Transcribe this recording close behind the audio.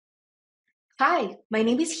Hi, my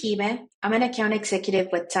name is Hime. I'm an account executive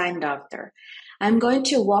with Time Doctor. I'm going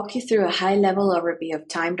to walk you through a high-level overview of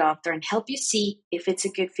Time Doctor and help you see if it's a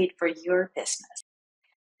good fit for your business.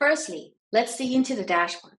 Firstly, let's dig into the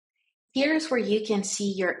dashboard. Here's where you can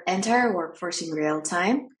see your entire workforce in real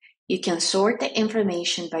time. You can sort the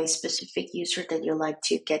information by specific user that you like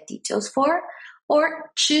to get details for,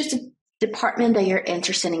 or choose the department that you're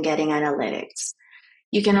interested in getting analytics.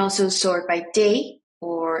 You can also sort by day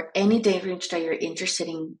or any day range that you're interested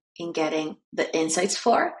in getting the insights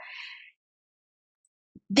for.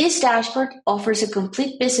 This dashboard offers a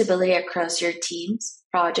complete visibility across your teams,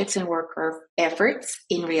 projects, and work efforts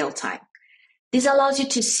in real time. This allows you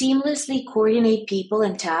to seamlessly coordinate people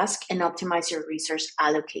and tasks and optimize your resource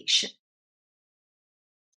allocation.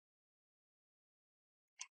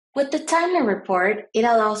 With the timeline report, it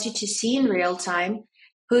allows you to see in real time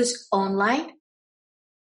who's online,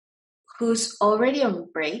 who's already on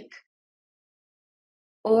break,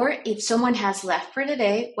 or if someone has left for the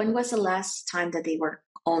day, when was the last time that they were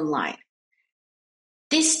online?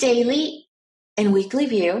 This daily and weekly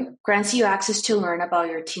view grants you access to learn about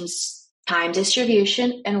your team's time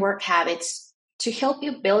distribution and work habits to help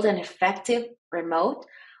you build an effective remote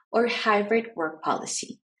or hybrid work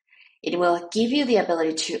policy. It will give you the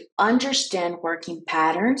ability to understand working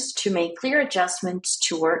patterns to make clear adjustments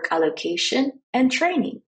to work allocation and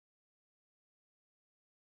training.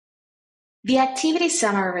 The Activity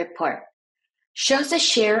Summary Report shows the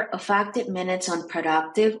share of active minutes on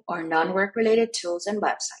productive or non-work related tools and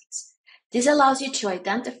websites. This allows you to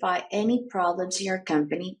identify any problems in your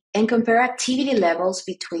company and compare activity levels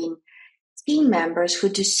between team members who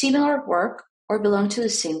do similar work or belong to the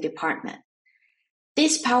same department.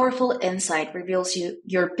 This powerful insight reveals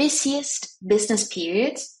your busiest business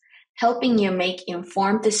periods, helping you make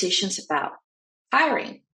informed decisions about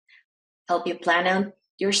hiring, help you plan out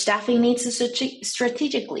your staffing needs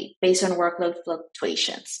strategically based on workload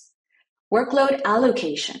fluctuations. Workload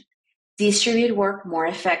allocation. Distribute work more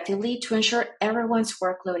effectively to ensure everyone's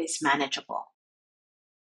workload is manageable.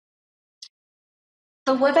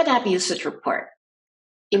 The Web and App Usage Report.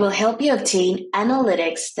 It will help you obtain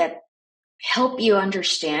analytics that help you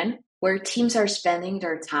understand where teams are spending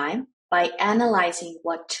their time by analyzing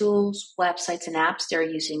what tools, websites, and apps they're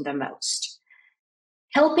using the most,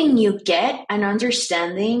 helping you get and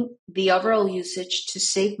understanding the overall usage to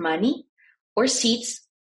save money or seats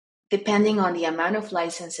depending on the amount of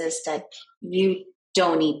licenses that you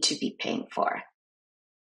don't need to be paying for.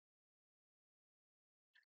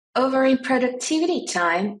 Over in productivity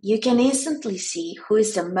time, you can instantly see who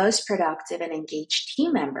is the most productive and engaged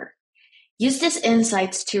team member. Use these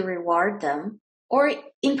insights to reward them or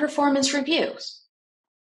in performance reviews.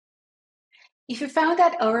 If you found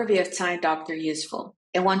that overview of Time Doctor useful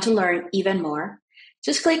and want to learn even more,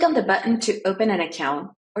 just click on the button to open an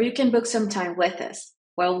account, or you can book some time with us,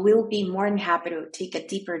 where we'll be more than happy to take a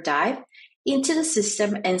deeper dive into the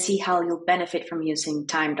system and see how you'll benefit from using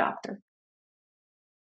Time Doctor.